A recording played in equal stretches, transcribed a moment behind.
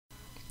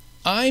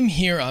I'm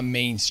here on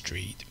Main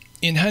Street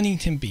in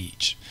Huntington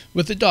Beach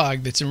with a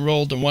dog that's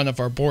enrolled in one of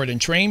our board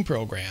and train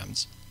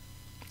programs.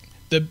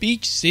 The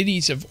beach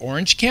cities of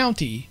Orange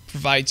County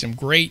provide some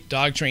great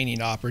dog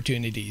training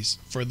opportunities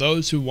for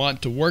those who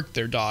want to work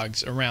their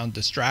dogs around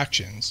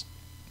distractions.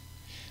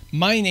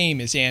 My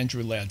name is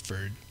Andrew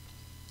Ledford.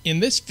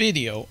 In this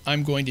video,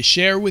 I'm going to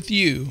share with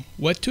you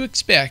what to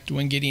expect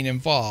when getting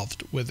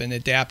involved with an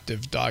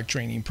adaptive dog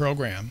training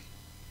program.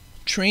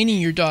 Training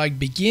your dog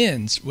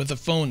begins with a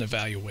phone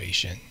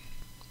evaluation.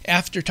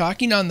 After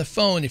talking on the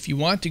phone, if you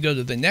want to go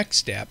to the next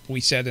step, we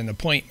set an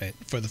appointment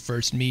for the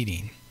first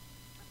meeting.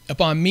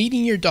 Upon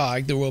meeting your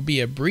dog, there will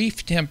be a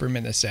brief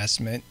temperament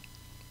assessment,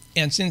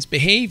 and since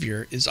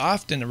behavior is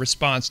often a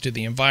response to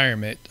the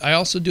environment, I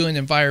also do an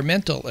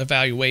environmental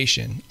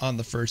evaluation on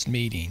the first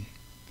meeting.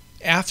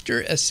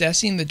 After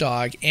assessing the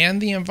dog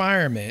and the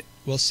environment,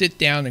 we'll sit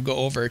down and go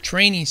over a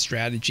training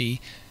strategy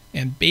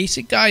and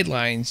basic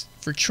guidelines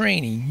for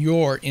training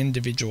your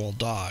individual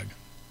dog.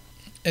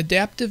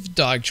 Adaptive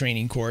dog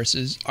training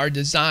courses are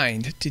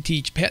designed to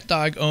teach pet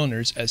dog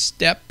owners a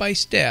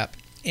step-by-step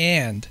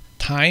and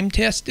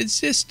time-tested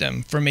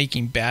system for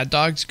making bad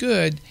dogs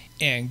good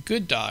and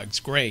good dogs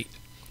great.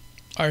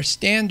 Our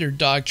standard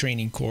dog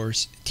training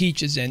course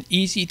teaches an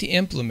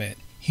easy-to-implement,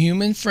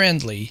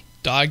 human-friendly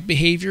dog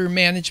behavior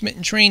management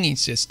and training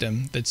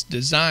system that's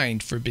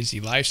designed for busy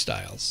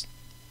lifestyles.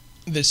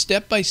 The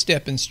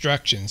step-by-step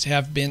instructions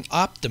have been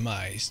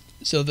optimized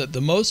so that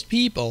the most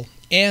people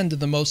and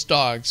the most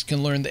dogs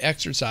can learn the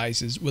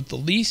exercises with the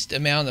least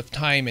amount of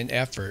time and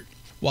effort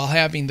while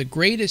having the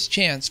greatest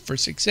chance for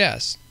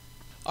success.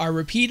 Our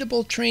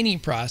repeatable training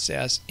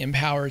process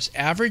empowers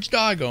average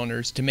dog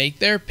owners to make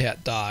their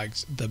pet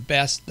dogs the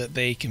best that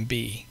they can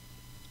be.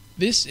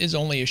 This is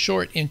only a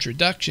short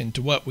introduction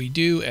to what we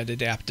do at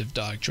Adaptive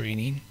Dog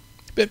Training,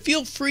 but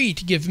feel free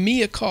to give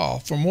me a call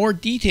for more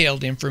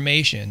detailed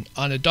information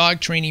on a dog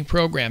training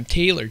program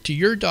tailored to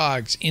your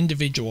dog's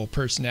individual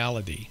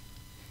personality.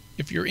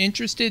 If you're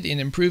interested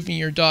in improving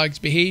your dog's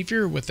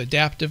behavior with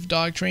adaptive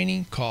dog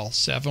training, call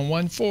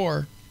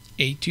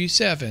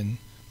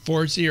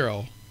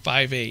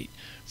 714-827-4058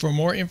 for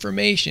more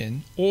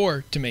information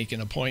or to make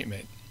an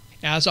appointment.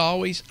 As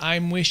always,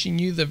 I'm wishing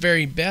you the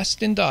very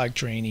best in dog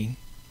training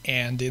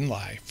and in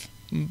life.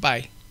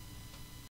 Bye.